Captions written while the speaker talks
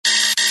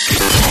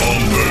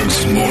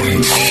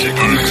Morning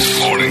sickness.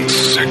 Morning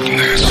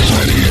sickness.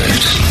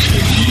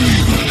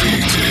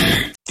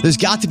 There's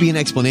got to be an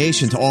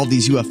explanation to all of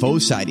these UFO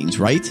sightings,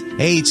 right?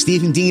 Hey, it's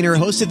Stephen Diener,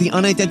 host of the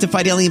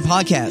Unidentified Alien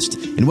Podcast.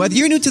 And whether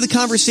you're new to the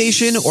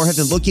conversation or have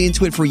been looking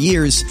into it for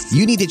years,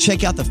 you need to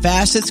check out the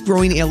fastest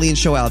growing alien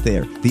show out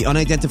there, the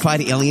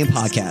Unidentified Alien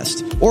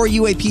Podcast, or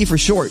UAP for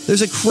short.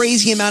 There's a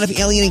crazy amount of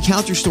alien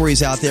encounter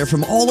stories out there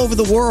from all over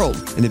the world.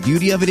 And the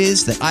beauty of it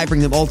is that I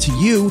bring them all to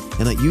you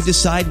and let you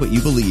decide what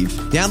you believe.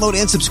 Download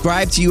and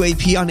subscribe to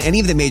UAP on any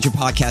of the major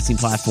podcasting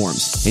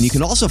platforms. And you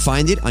can also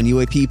find it on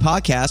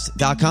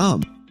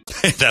UAPpodcast.com.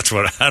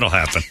 That'll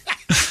happen.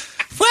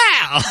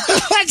 Well,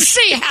 let's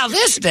see how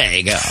this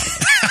day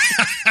goes.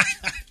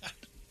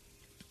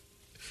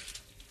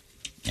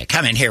 You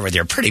come in here with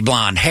your pretty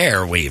blonde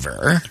hair,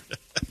 Weaver.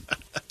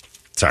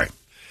 Sorry.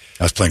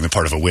 I was playing the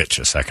part of a witch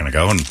a second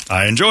ago, and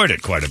I enjoyed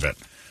it quite a bit.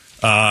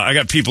 I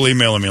got people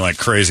emailing me like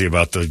crazy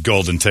about the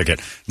golden ticket.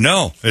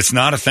 No, it's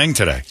not a thing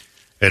today.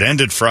 It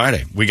ended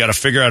Friday. We got to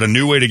figure out a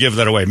new way to give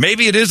that away.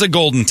 Maybe it is a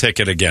golden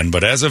ticket again,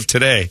 but as of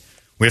today,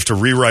 we have to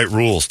rewrite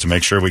rules to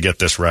make sure we get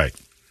this right.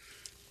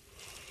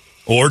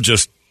 Or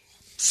just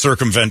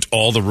circumvent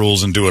all the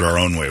rules and do it our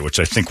own way, which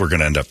I think we're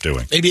going to end up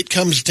doing. Maybe it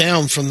comes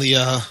down from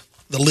the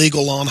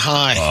legal on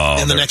high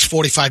in the next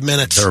 45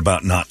 minutes. They're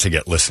about not to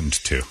get listened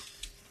to.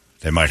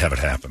 They might have it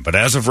happen. But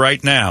as of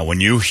right now, when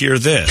you hear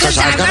this,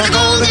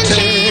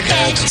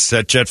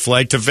 set jet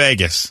flight to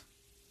Vegas,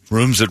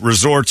 rooms at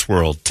Resorts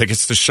World,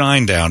 tickets to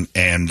Shinedown,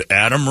 and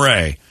Adam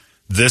Ray.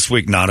 This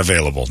week, not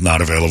available.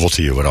 Not available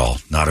to you at all.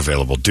 Not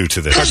available due to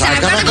this.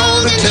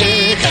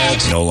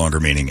 No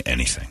longer meaning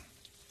anything.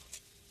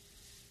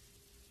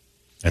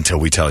 Until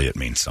we tell you it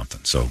means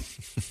something. So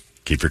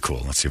keep your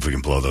cool. Let's see if we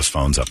can blow those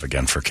phones up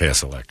again for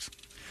KSLX.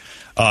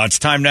 It's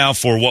time now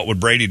for What Would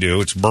Brady Do?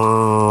 It's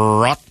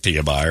brought to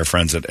you by our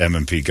friends at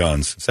M&P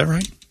Guns. Is that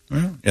right?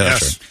 Yeah,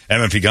 that's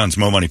right. M&P Guns,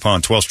 Mo Money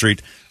Pond, 12th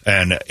Street,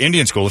 and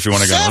Indian School if you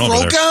want to go over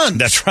there. Several guns.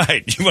 That's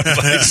right. You want to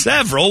buy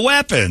several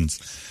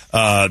weapons.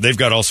 They've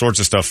got all sorts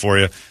of stuff for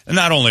you. And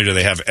not only do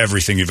they have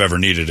everything you've ever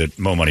needed at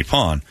Mo Money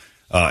Pond,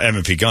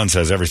 M&P Guns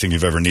has everything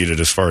you've ever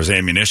needed as far as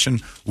ammunition,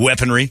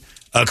 weaponry,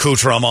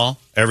 accoutrement,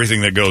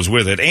 everything that goes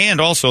with it.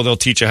 And also they'll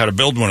teach you how to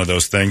build one of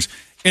those things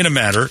in a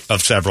matter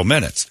of several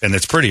minutes. And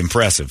it's pretty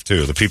impressive,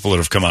 too. The people that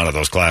have come out of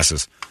those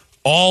classes,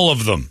 all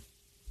of them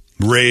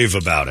rave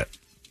about it.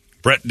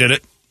 Brett did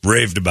it,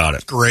 raved about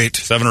it. Great.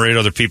 7 or 8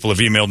 other people have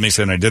emailed me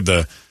saying I did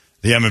the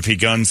M&P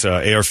Guns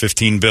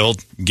AR-15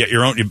 build. Get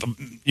your own.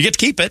 You get to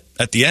keep it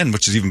at the end,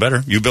 which is even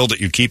better. You build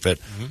it, you keep it.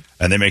 Mm-hmm.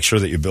 And they make sure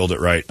that you build it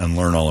right and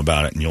learn all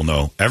about it. And you'll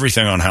know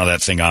everything on how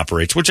that thing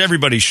operates, which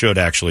everybody should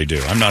actually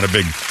do. I'm not a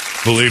big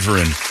believer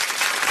in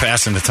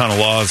passing a ton of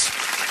laws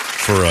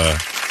for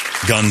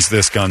guns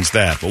this, guns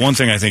that. But one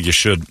thing I think you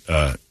should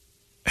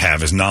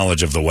have is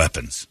knowledge of the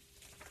weapons.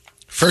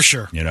 For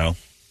sure. You know?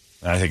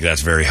 I think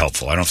that's very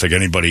helpful. I don't think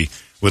anybody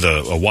with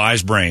a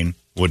wise brain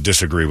would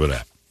disagree with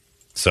that.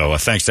 So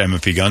thanks to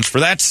M&P Guns for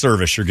that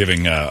service you're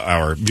giving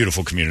our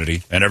beautiful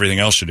community and everything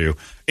else you do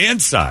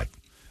inside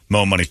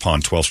Mo Money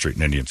Pond, 12th Street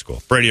and Indian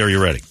School. Brady, are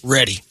you ready?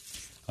 Ready.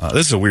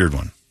 This is a weird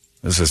one.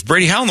 This is,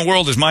 Brady, how in the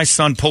world is my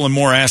son pulling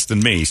more ass than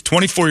me? He's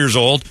 24 years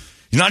old.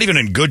 He's not even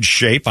in good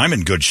shape. I'm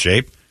in good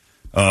shape.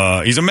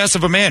 He's a mess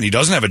of a man. He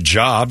doesn't have a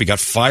job. He got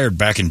fired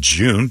back in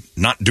June,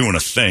 not doing a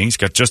thing. He's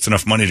got just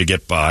enough money to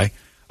get by.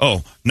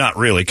 Oh, not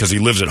really, because he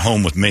lives at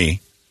home with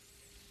me.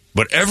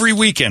 But every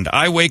weekend,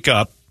 I wake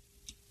up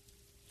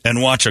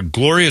and watch a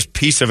glorious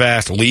piece of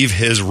ass leave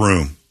his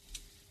room.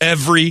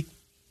 Every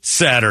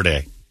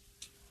Saturday.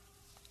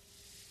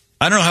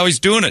 I don't know how he's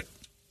doing it.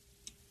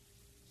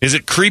 Is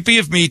it creepy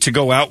of me to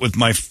go out with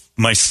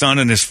my son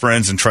and his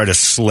friends and try to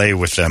slay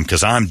with them?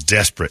 Because I'm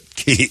desperate.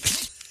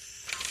 Keith.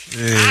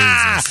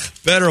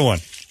 Better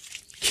one.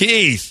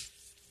 Keith.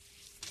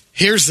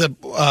 Here's the...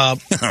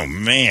 oh,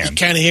 man. You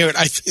kind of hear it.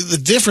 The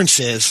difference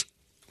is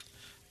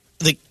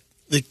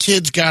the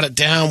kid's got it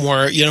down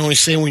where, you know what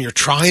he's saying, when you're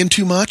trying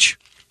too much?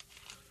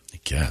 I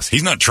guess.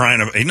 He's not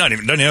trying to... He doesn't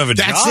even have a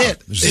job. That's it.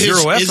 There's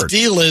zero effort. His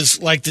deal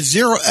is, like, the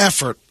zero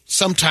effort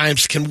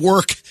sometimes can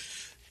work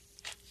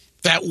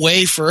that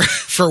way for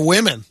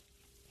women.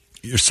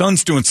 Your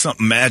son's doing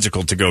something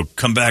magical to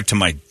come back to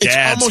my dad's It's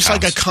almost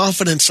house. like a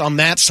confidence on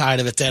that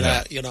side of it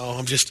that,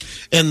 I'm just...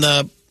 And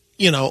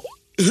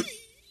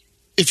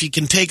if you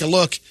can take a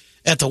look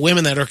at the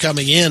women that are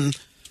coming in,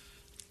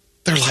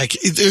 they're like,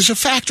 there's a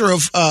factor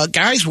of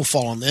guys will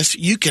fall on this.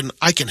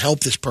 I can help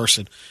this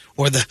person,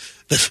 or the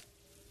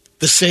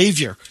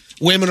savior.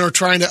 Women are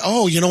trying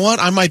to, you know what?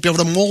 I might be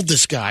able to mold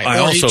this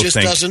guy. Or he just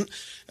doesn't.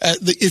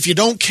 If you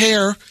don't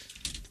care,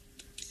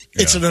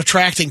 it's an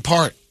attracting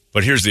part.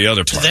 But here's the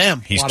other part. To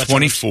them, he's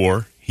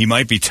 24. He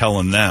might be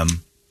telling them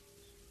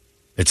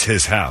it's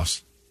his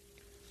house.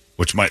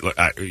 Which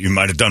you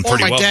might have done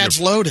pretty well. My dad's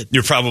loaded.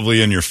 You're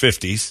probably in your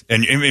 50s,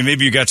 and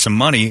maybe you got some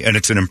money, and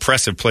it's an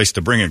impressive place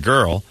to bring a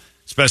girl,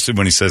 especially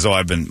when he says,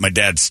 my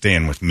dad's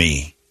staying with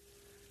me.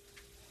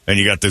 and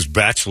you got this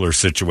bachelor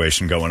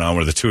situation going on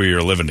where the two of you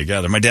are living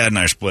together. My dad and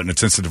I are splitting, and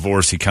since the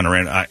divorce, he kind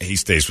of he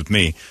stays with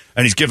me,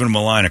 and he's giving him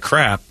a line of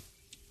crap.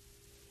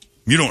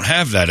 You don't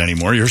have that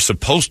anymore. You're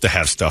supposed to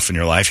have stuff in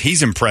your life.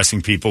 He's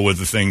impressing people with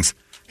the things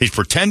he's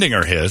pretending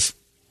are his.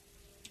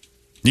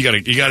 You got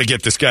to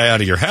get this guy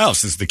out of your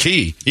house is the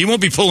key. He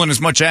won't be pulling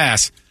as much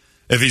ass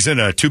if he's in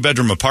a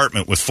 2-bedroom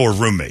apartment with 4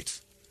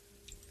 roommates.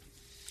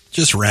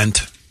 Just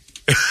rent.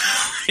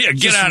 Yeah,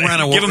 get out of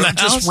here. Give him the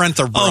house. Just rent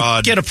a broad.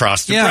 Oh, get a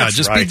prostitute. Yeah, That's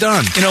just right. be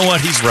done. You know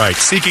what? He's right.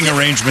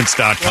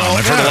 Seekingarrangements.com. Well,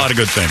 I've heard a lot of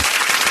good things.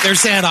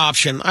 There's that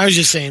option. I was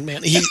just saying,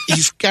 man,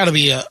 he's got to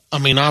be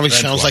obviously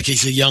sounds like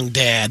he's a young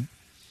dad.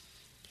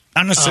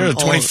 Not necessarily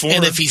 24.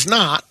 And if he's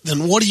not,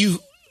 then what are you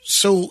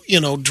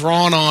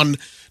drawn on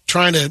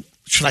trying to,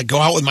 should I go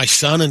out with my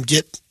son and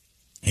get...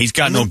 He's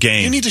got no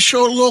game. You need to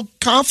show a little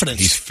confidence.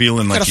 He's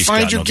feeling like he's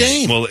find got your no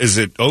game. game. Well, is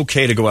it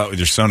okay to go out with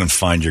your son and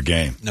find your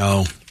game?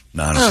 No.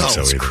 No, I don't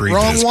think so either.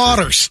 Wrong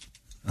waters.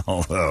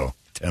 Although,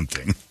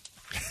 tempting.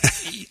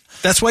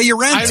 That's why you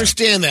rent. I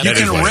understand that. You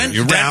can rent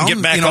you down,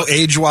 get back up.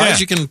 age-wise. Yeah.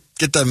 You can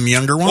get them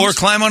younger ones. Or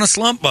climb on a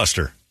slump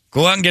buster.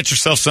 Go out and get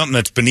yourself something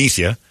that's beneath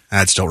you.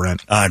 I'd still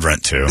rent. I'd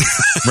rent too.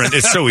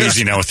 It's so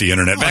easy now with the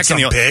internet. Back in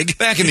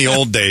the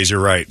old days,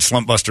 you're right.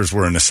 Slump busters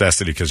were a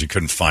necessity because you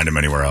couldn't find them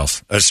anywhere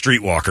else.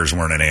 Streetwalkers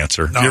weren't an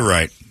answer. No. You're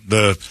right.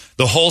 The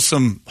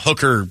wholesome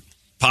hooker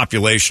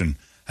population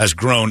has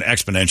grown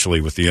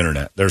exponentially with the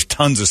internet. There's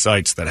tons of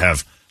sites that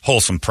have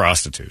wholesome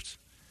prostitutes.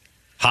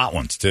 Hot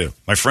ones too.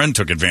 My friend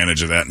took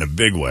advantage of that in a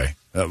big way.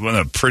 One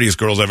of the prettiest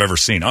girls I've ever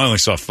seen. I only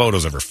saw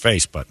photos of her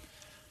face, but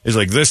it's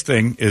like this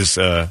thing is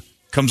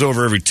comes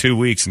over every 2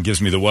 weeks and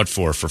gives me the what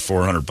for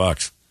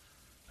 $400.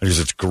 I guess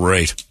it's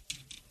great.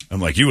 I'm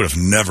like, you would have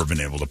never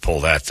been able to pull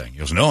that thing. He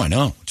goes, no, I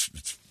know.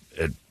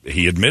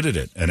 He admitted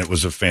it, and it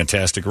was a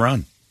fantastic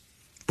run.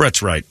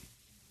 Brett's right.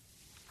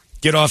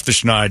 Get off the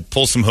schneid,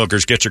 pull some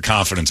hookers, get your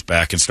confidence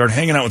back, and start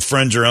hanging out with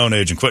friends your own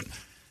age, and quit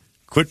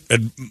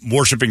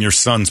worshiping your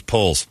son's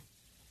pulls.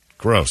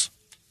 Gross.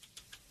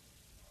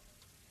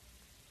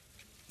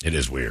 It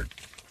is weird.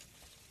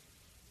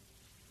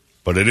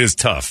 But it is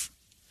tough.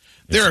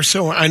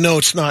 I know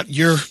it's not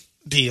your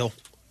deal,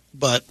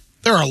 but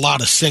there are a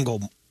lot of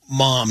single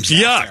moms.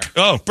 Yuck.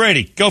 Oh,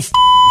 Brady, go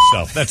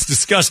yourself. That's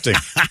disgusting.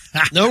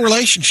 No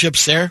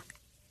relationships there.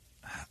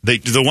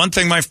 The one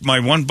thing my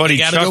one buddy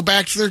Got to go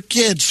back to their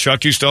kids.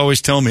 Chuck used to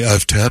always tell me,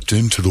 I've tapped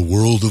into the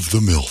world of the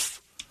MILF.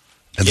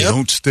 And they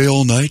don't stay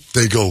all night.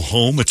 They go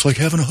home. It's like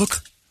having a hooker.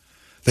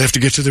 They have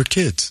to get to their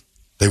kids.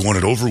 They want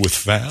it over with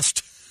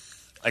fast.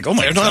 Like, oh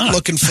my God. They're not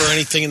looking for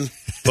anything.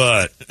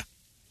 But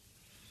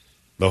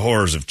the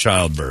horrors of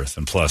childbirth,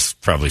 and plus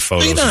probably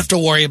photos. You don't have to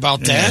worry about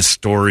that.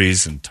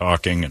 Stories and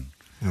talking, and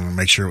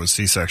make sure it was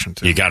C-section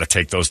too. You got to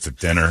take those to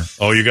dinner.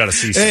 Oh, you got to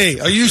C-section. Hey,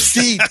 are you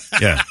C?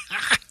 Yeah.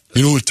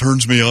 You know what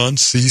turns me on?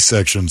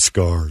 C-section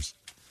scars.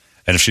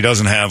 And if she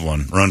doesn't have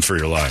one, run for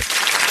your life.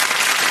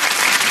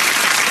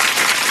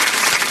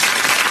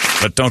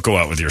 But don't go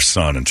out with your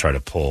son and try to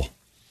pull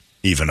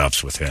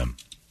even-ups with him.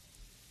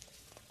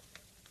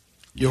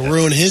 You'll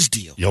ruin his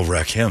deal. You'll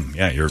wreck him.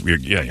 Yeah,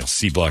 you'll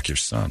C-block your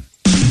son.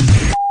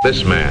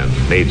 This man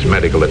needs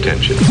medical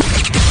attention.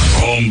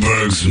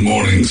 Holmberg's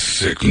morning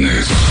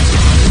sickness.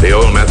 The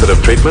old method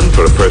of treatment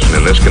for a person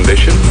in this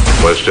condition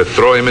was to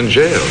throw him in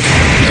jail.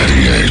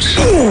 98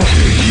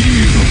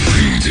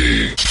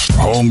 WWBD.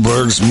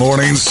 Holmberg's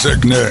morning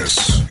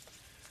sickness.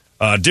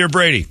 Dear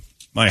Brady,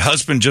 my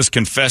husband just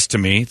confessed to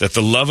me that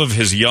the love of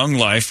his young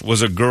life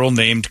was a girl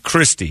named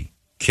Christy.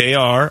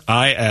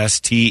 Kristey.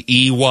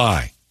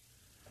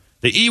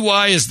 The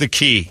EY is the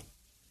key.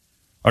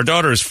 Our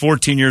daughter is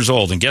 14 years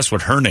old, and guess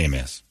what her name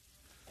is?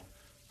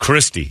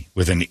 Christy,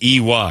 with an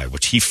EY,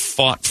 which he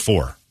fought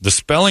for. The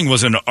spelling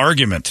was an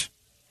argument.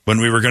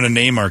 When we were going to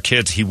name our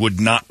kids, he would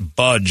not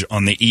budge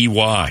on the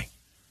EY.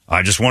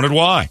 I just wanted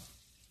Y.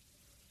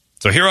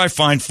 So here I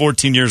find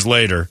 14 years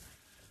later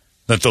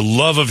that the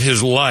love of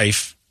his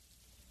life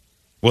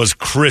was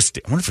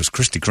Christy. I wonder if it was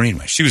Christy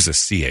Greenway. She was a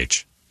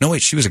CH. No,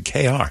 wait, she was a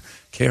KR.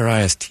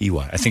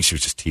 Kristy. I think she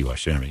was just TY.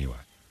 She didn't have an EY.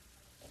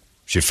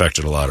 She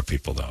affected a lot of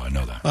people, though. I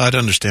know that. I'd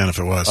understand if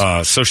it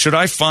was. So should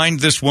I find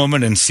this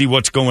woman and see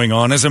what's going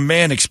on? As a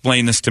man,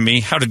 explain this to me.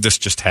 How did this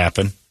just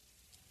happen?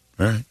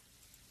 All right.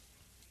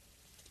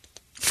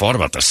 Thought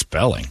about the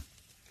spelling.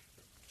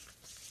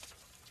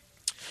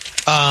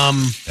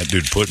 That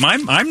dude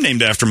I'm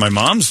named after my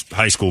mom's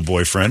high school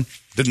boyfriend.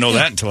 Didn't know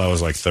that until I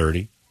was like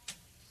 30.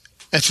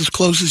 That's as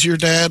close as your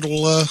dad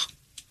will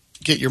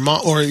get your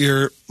mom, or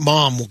your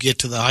mom will get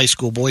to the high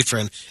school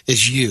boyfriend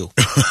is you.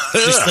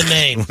 Just the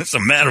name. What's the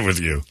matter with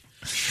you?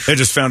 I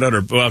just found out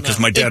because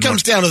my dad. It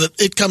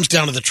comes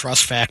down to the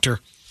trust factor.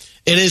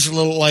 It is a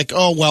little like,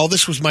 oh well,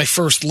 this was my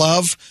first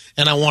love,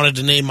 and I wanted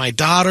to name my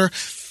daughter.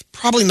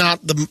 Probably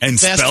not the best for your relationship. And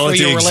spell it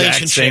the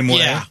exact same way.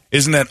 Yeah.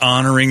 Isn't that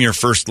honoring your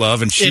first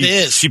love? And it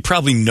is. She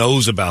probably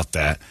knows about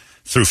that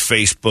through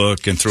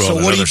Facebook and through all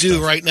that other stuff. So what do you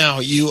do right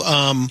now?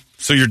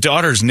 So your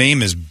daughter's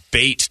name is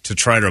bait to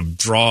try to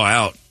draw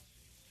out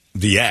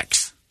the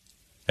ex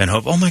and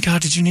hope, oh my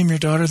God, did you name your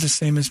daughter the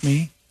same as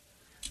me?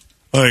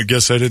 I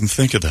guess I didn't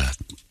think of that.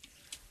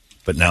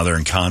 But now they're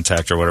in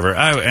contact or whatever.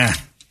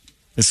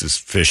 This is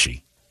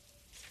fishy.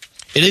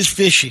 It is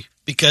fishy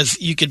because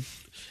you could,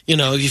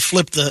 you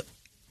flip the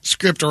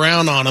script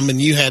around on them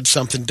and you had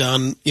something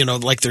done,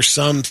 like your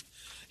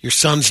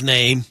son's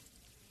name.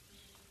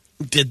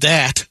 Did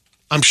that.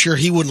 I'm sure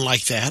he wouldn't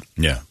like that.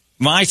 Yeah.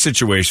 My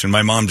situation,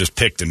 my mom just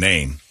picked a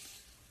name.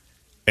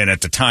 And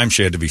at the time,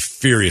 she had to be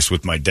furious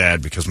with my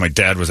dad because my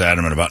dad was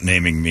adamant about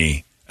naming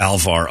me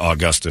Alvar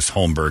Augustus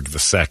Holmberg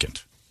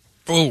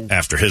II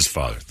after his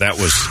father. That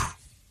was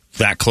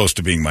that close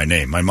to being my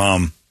name. My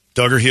mom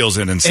dug her heels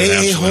in and said,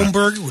 A.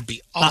 Holmberg would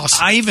be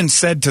awesome. I even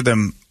said to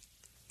them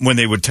when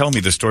they would tell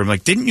me the story, I'm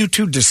like, didn't you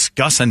two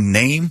discuss a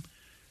name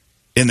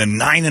in the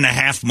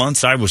 9.5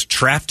 months I was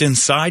trapped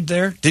inside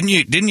there? Didn't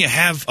you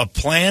have a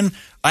plan?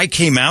 I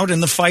came out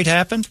and the fight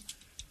happened?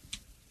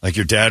 Like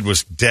your dad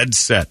was dead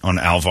set on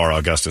Alvar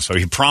Augustus. So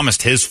he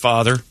promised his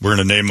father, we're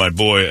going to name my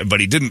boy, but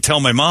he didn't tell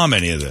my mom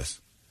any of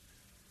this.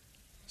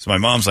 So my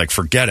mom's like,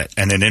 forget it.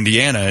 And in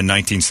Indiana in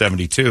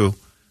 1972,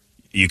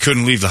 you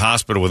couldn't leave the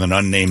hospital with an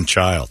unnamed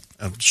child.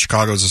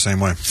 Chicago's the same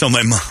way. So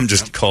my mom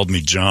just called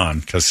me John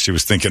because she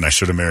was thinking I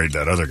should have married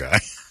that other guy.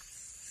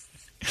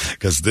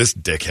 Because this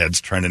dickhead's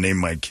trying to name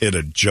my kid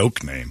a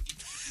joke name.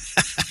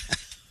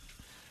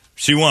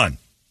 She won.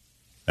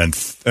 And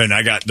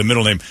I got the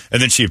middle name.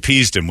 And then she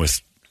appeased him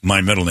with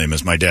my middle name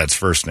as my dad's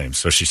first name.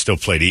 So she still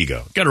played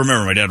ego. Got to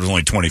remember, my dad was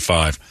only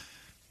 25.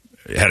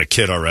 Had a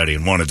kid already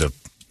and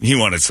he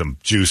wanted some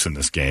juice in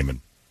this game. And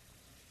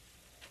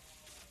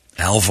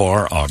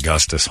Alvar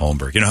Augustus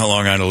Holmberg. You know how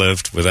long I'd have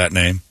lived with that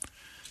name?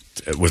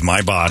 With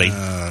my body.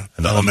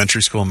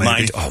 Elementary school,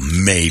 maybe.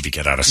 Maybe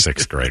get out of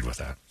 6th grade with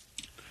that.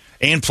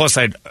 And plus,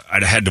 I'd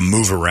had to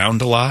move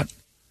around a lot,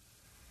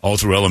 all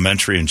through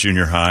elementary and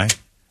junior high,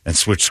 and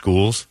switch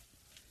schools.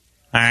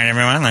 All right,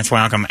 everyone, let's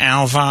welcome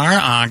Alvar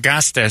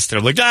Augustus.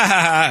 They're like,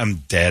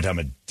 I'm dead. I'm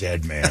a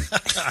dead man.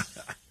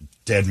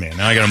 Dead man.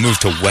 Now I got to move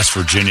to West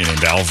Virginia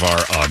named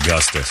Alvar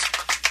Augustus.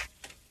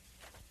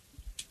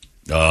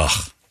 Ugh.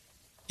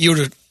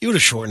 You would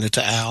have shortened it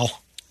to Al.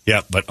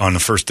 Yeah, but on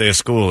the first day of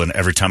school and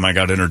every time I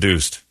got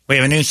introduced, we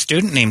have a new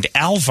student named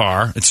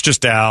Alvar. It's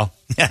just Al.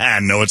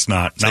 No, it's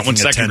not. Not when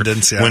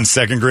when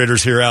second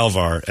graders hear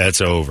Alvar, it's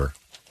over.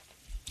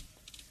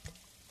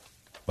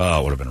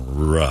 Oh, it would have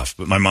been rough.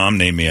 But my mom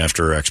named me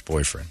after her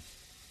ex-boyfriend.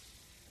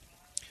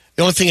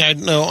 The only thing I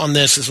know on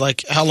this is,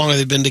 like, how long have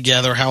they been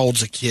together? How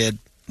old's the kid?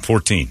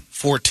 14.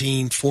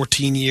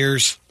 14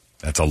 years.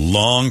 That's a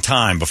long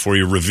time before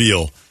you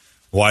reveal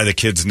why the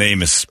kid's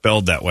name is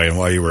spelled that way and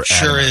why you were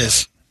Sure adamant.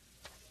 is.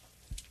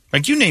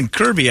 Like, you named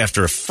Kirby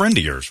after a friend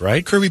of yours,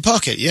 right? Kirby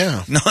Puckett,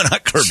 yeah. No,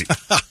 not Kirby.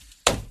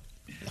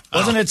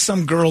 Wasn't it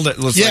some girl that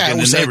was yeah, like in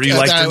it was the neighborhood? You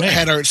liked her name? I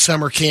had her at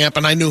summer camp,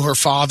 and I knew her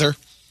father,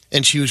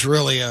 and she was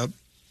really a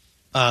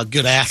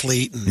good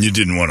athlete. And you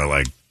didn't want to,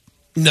 like,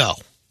 no,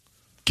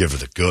 give her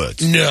the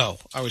goods. No,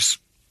 I was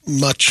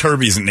much.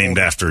 Kirby isn't named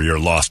after your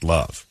lost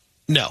love.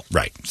 No.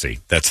 Right. See,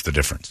 that's the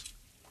difference.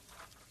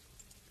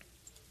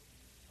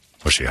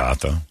 Was she hot,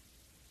 though?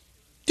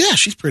 Yeah,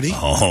 she's pretty.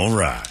 All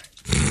right.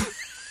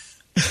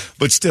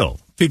 But still,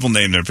 people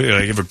name their people.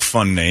 They give a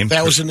fun name.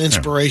 That was an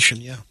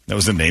inspiration, yeah. That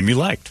was a name you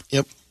liked.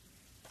 Yep.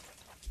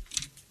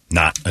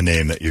 Not a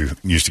name that you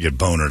used to get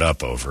bonered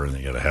up over and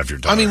you got to have your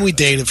daughter. I mean, we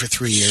dated for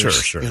 3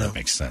 years. Sure. That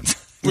makes sense.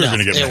 We're going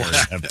to get married and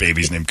have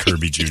babies named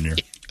Kirby Jr.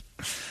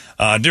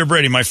 Dear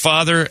Brady, my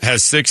father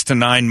has 6 to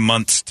 9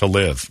 months to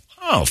live.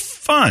 Oh,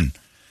 fun.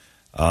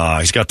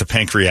 He's got the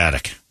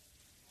pancreatic.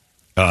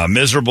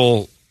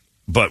 Miserable,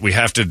 but we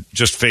have to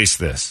just face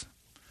this.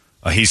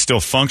 He's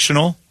still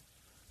functional,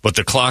 but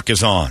the clock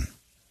is on.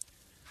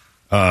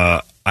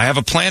 I have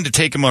a plan to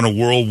take him on a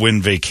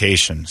whirlwind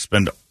vacation,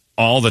 spend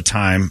all the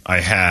time I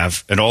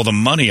have and all the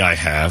money I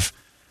have,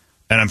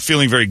 and I'm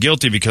feeling very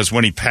guilty because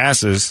when he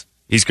passes,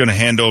 he's going to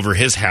hand over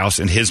his house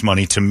and his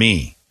money to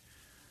me.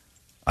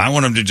 I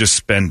want him to just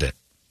spend it,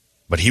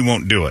 but he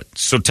won't do it.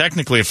 So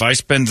technically, if I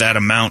spend that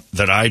amount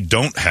that I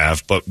don't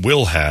have but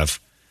will have,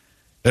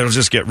 it'll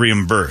just get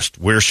reimbursed.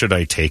 Where should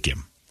I take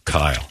him?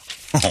 Kyle.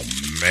 Oh,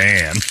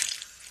 man.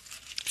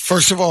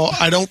 First of all,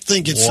 I don't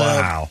think it's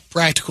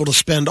practical to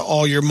spend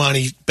all your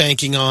money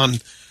banking on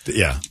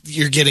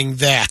you're getting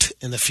that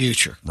in the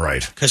future.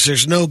 Right. Because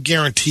there's no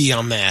guarantee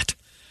on that.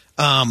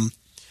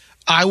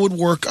 I would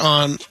work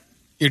on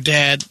your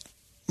dad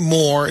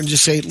more and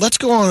just say, let's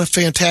go on a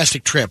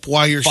fantastic trip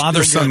while you're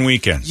Father-son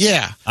weekend.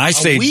 Yeah. I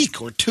say a week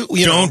or two.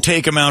 Don't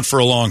take him out for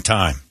a long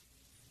time.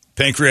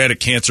 Pancreatic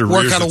cancer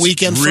work on a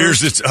weekend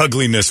rears first. its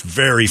ugliness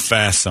very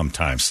fast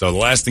sometimes. So the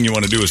last thing you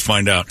want to do is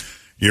find out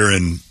you're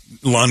in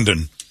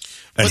London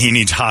and he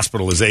needs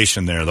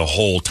hospitalization there the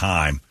whole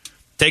time.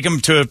 Take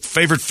him to a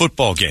favorite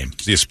football game.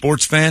 Is he a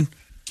sports fan?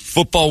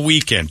 Football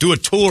weekend. Do a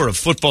tour of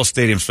football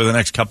stadiums for the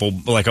next couple,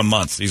 like a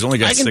month. He's only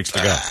got 6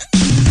 to go.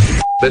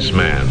 This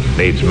man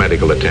needs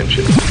medical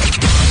attention.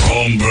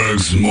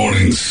 Holmberg's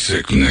morning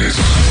sickness.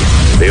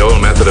 The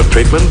old method of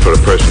treatment for a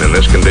person in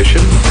this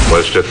condition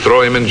was to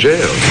throw him in jail.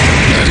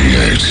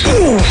 98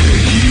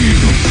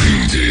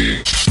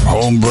 WWBD.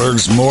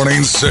 Holmberg's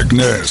Morning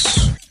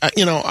Sickness.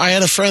 I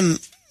had a friend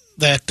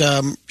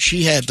that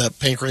she had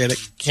pancreatic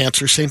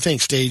cancer. Same thing,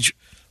 stage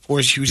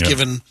 4. She was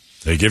given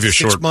they give you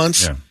 6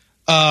 months.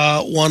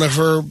 Yeah. One of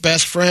her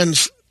best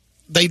friends,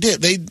 they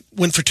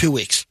went for 2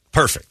 weeks.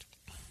 Perfect.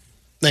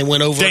 They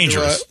went over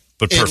dangerous,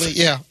 but Italy, perfect.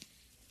 yeah,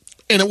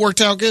 and it worked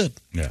out good.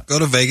 Yeah. Go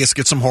to Vegas,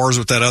 get some whores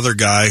with that other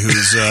guy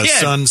who's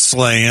son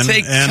slaying.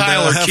 Take and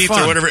Kyle or have Keith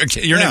fun. or whatever.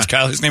 Your name's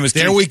Kyle. His name is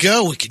Keith. There we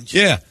go. We can.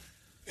 Yeah.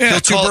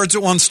 Kill two birds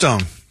at one stone.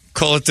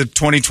 Call it the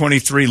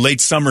 2023 Late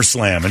Summer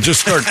Slam and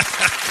just start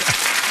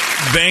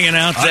banging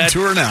out On that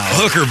tour now.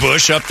 hooker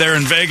bush up there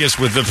in Vegas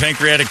with the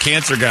pancreatic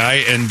cancer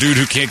guy and dude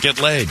who can't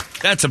get laid.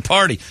 That's a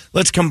party.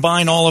 Let's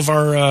combine all of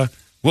our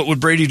What Would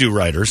Brady Do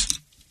writers.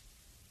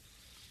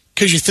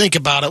 Because you think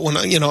about it, when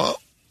a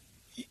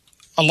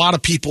lot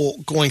of people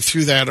going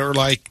through that are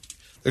like,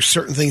 there's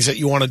certain things that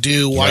you want to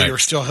do while you're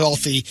still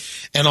healthy,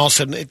 and all of a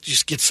sudden it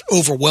just gets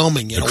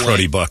overwhelming. The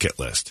cruddy bucket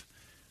list.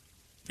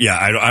 Yeah,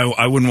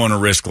 I wouldn't want to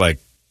risk like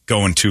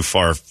going too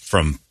far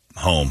from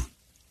home,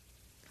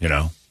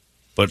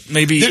 But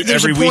maybe there's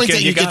every a point weekend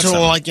that you get to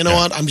something. like,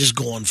 what? I'm just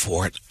going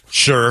for it.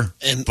 Sure,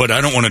 but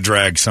I don't want to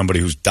drag somebody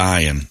who's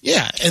dying.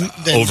 Yeah, and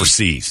then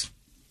overseas.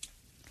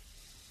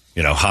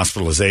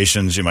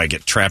 Hospitalizations. You might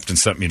get trapped in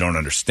something you don't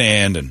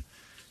understand, and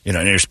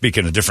you're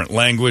speaking a different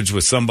language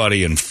with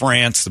somebody in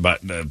France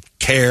about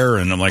care,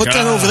 and I'm like, but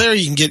then over there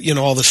you can get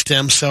all the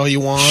stem cell you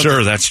want.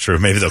 Sure, that's true.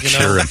 Maybe they'll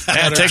cure him.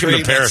 Take him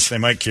to Paris. They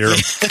might cure him.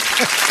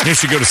 You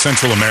should go to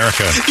Central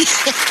America.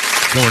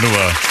 Go into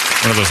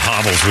one of those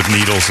hovels with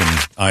needles and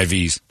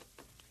IVs.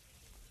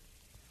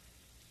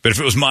 But if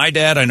it was my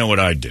dad, I know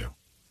what I'd do.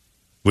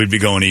 We'd be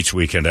going each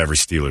weekend to every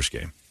Steelers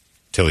game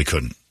till he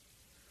couldn't.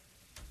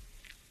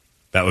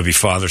 That would be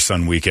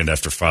father-son weekend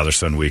after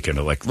father-son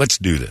weekend. Like, let's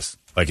do this.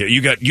 Like,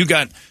 you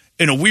got,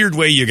 in a weird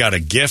way, you got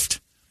a gift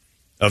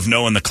of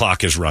knowing the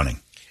clock is running.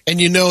 And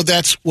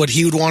that's what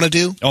he would want to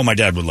do? Oh, my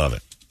dad would love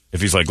it.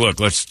 If he's like, look,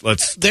 let's.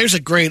 There's a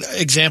great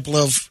example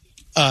of,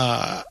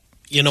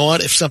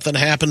 if something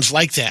happens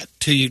like that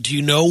to you, do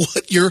you know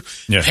what your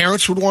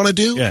parents would want to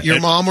do? Yeah. Your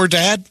mom or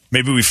dad?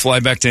 Maybe we fly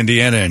back to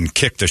Indiana and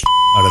kick the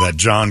out of that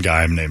John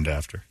guy I'm named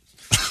after.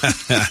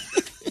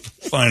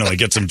 Finally,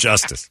 get some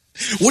justice.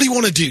 What do you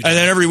want to do? And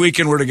then every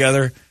weekend we're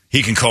together,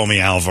 he can call me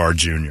Alvar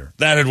Jr.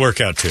 That'd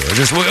work out too.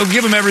 We'll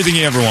give him everything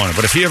he ever wanted.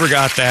 But if he ever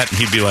got that,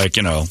 he'd be like,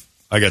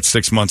 I got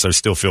 6 months, I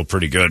still feel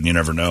pretty good, and you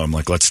never know. I'm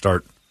like, let's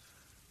start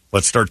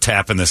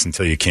tapping this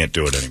until you can't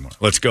do it anymore.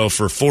 Let's go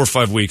for 4 or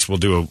 5 weeks. We'll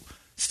do a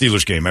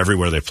Steelers game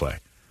everywhere they play.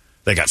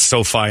 They got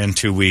SoFi in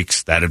 2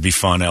 weeks. That'd be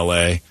fun,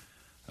 L.A.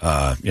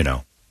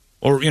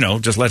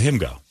 Just let him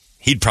go.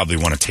 He'd probably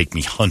want to take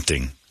me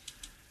hunting.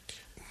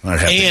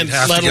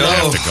 Let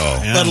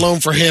alone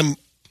for him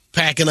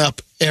packing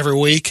up every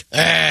week.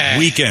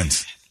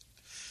 Weekends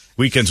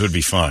would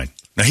be fine.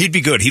 Now, he'd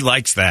be good. He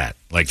likes that.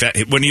 Like that.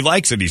 When he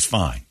likes it, he's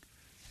fine.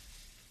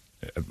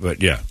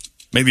 But, yeah,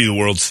 maybe the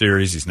World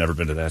Series. He's never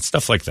been to that.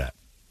 Stuff like that.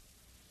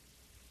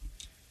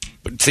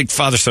 But take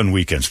father-son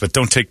weekends, but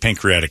don't take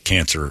pancreatic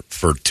cancer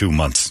for 2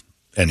 months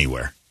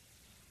anywhere.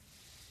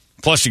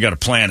 Plus, you got to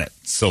plan it.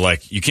 So,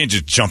 you can't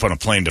just jump on a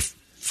plane to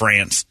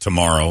France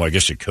tomorrow. I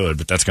guess you could,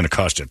 but that's going to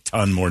cost you a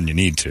ton more than you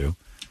need to.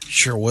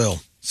 Sure will.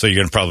 So you're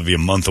going to probably be a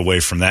month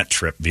away from that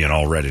trip being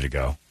all ready to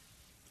go.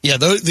 Yeah,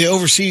 the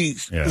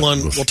overseas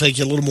one will take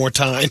you a little more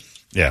time.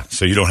 Yeah,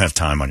 so you don't have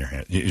time on your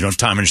hands. You don't have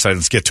time on your side.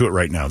 Let's get to it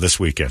right now, this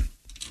weekend.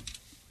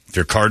 If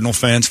you're Cardinal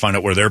fans, find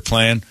out where they're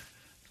playing.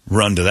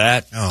 Run to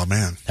that. Oh,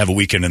 man. Have a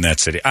weekend in that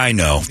city. I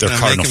know. They're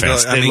Cardinal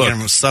fans. They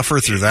look, suffer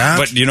through that.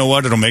 But you know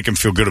what? It'll make them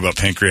feel good about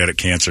pancreatic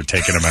cancer,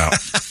 taking them out.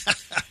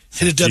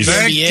 Hit a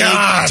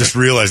WNBA. Just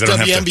realize I don't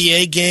have to.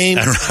 WNBA game.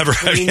 I don't ever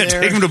take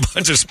them to a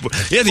bunch of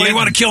sports. Yeah, you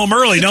want to kill them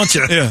early, don't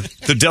you? Yeah.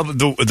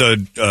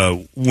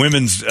 The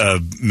women's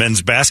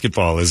men's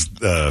basketball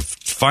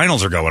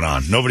finals are going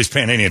on. Nobody's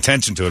paying any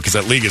attention to it because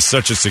that league is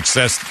such a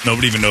success.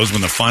 Nobody even knows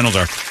when the finals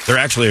are. They're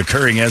actually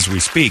occurring as we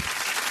speak.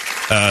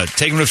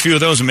 Take them to a few of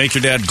those and make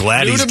your dad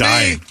glad he's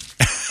dying.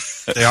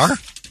 They are?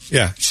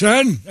 Yeah.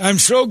 Son, I'm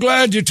so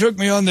glad you took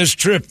me on this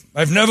trip.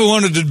 I've never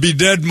wanted to be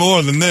dead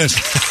more than this.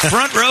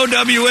 Front row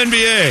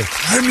WNBA.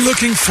 I'm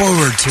looking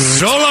forward to it.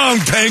 So long,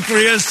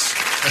 Pancreas.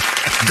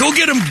 Go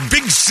get him,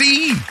 Big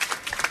C.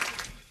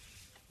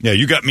 Yeah,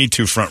 you got me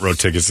 2 front row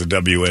tickets to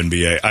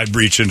WNBA. I'd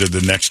reach into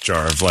the next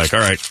jar of all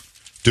right,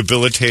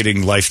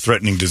 debilitating,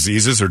 life-threatening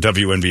diseases or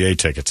WNBA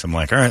tickets. I'm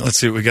like, all right, let's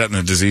see what we got in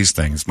the disease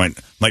things.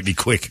 Might be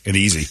quick and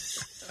easy.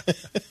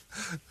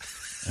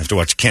 I have to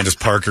watch Candace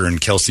Parker and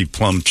Kelsey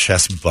Plum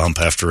chest bump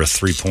after a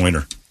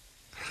 3-pointer.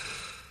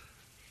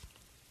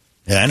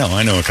 Yeah,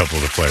 I know a couple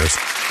of the players.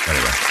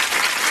 Anyway,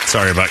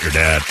 sorry about your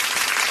dad.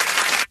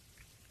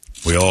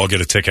 We all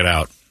get a ticket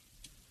out.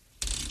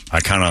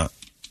 I kind of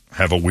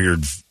have a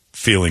weird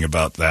feeling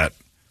about that.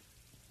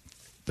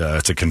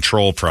 It's a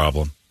control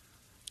problem,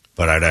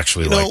 but I'd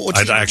actually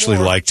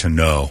like to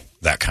know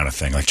that kind of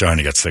thing. Like, John,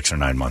 you got 6 or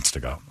 9 months to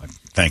go. Like,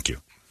 thank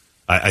you.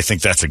 I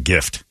think that's a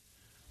gift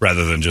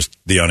rather than just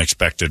the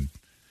unexpected,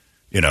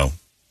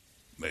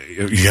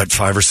 you got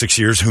 5 or 6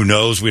 years, who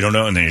knows? We don't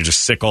know. And then you're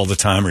just sick all the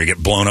time, or you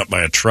get blown up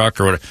by a truck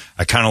or whatever.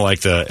 I kind of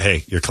like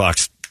hey, your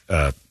clock's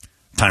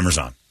timer's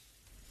on.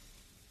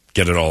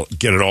 Get it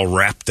all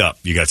wrapped up.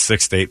 You got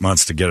 6 to 8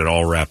 months to get it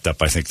all wrapped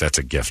up. I think that's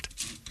a gift.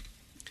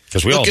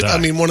 Because we all die. I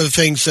mean, one of the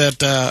things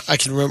that I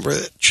can remember,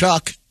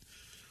 Chuck,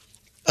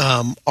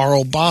 our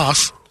old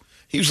boss,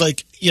 he was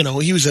like, he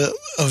was a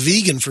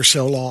vegan for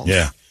so long.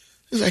 Yeah.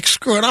 He was like,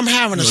 screw it, I'm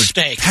having a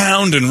steak.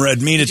 Pounding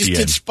red meat at the end. He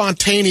just did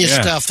spontaneous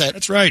stuff.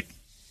 That's right.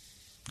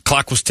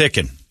 Clock was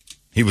ticking.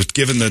 He was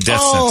given the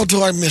death sentence. Oh,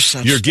 do I miss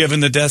that? You're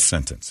given the death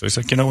sentence. So he's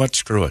like, you know what?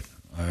 Screw it.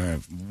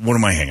 What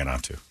am I hanging on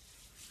to?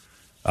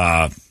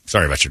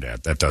 Sorry about your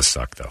dad. That does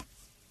suck, though.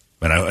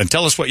 And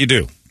tell us what you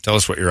do. Tell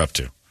us what you're up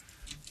to.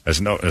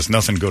 There's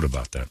nothing good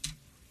about that.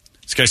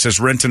 This guy says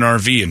rent an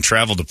RV and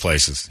travel to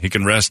places. He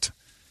can rest,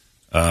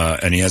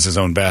 and he has his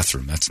own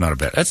bathroom. That's not a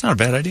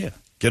bad idea.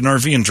 Get an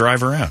RV and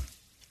drive around.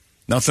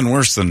 Nothing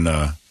worse than,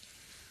 no,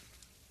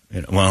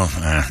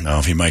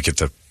 he might get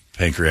the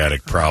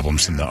pancreatic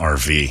problems in the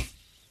RV.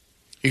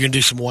 You're going to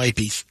do some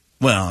wipies.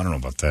 Well, I don't know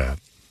about that.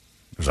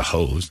 There's a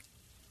hose.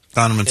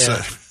 Donovan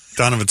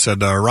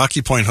said,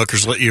 Rocky Point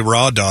hookers let you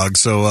raw dog,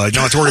 so you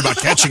don't have to worry about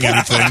catching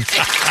anything.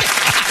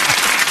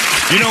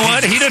 You know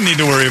what? He doesn't need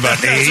to worry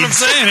about AIDS. That's what I'm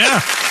saying,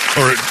 yeah.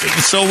 Or,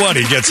 so what?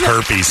 He gets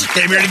herpes.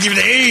 Came here to give you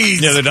the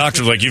AIDS. Yeah, the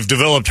doctor's like, you've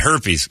developed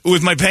herpes.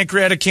 With my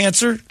pancreatic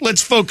cancer?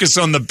 Let's focus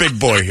on the big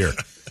boy here.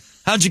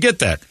 How'd you get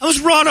that? I was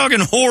raw dogging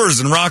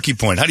whores in Rocky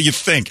Point. How do you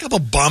think? A couple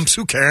bumps,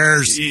 who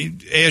cares?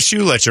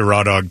 ASU lets you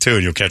raw dog, too,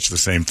 and you'll catch the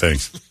same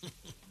things.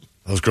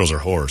 Those girls are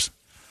whores.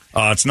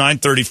 It's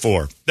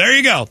 9:34. There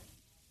you go.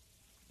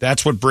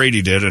 That's what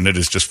Brady did, and it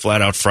is just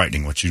flat out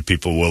frightening what you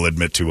people will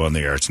admit to on the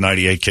air. It's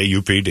 98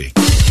 KUPD.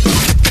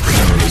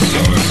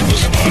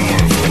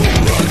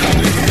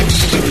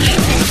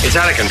 It's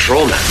out of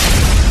control now.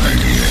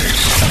 98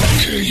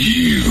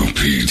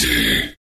 KUPD.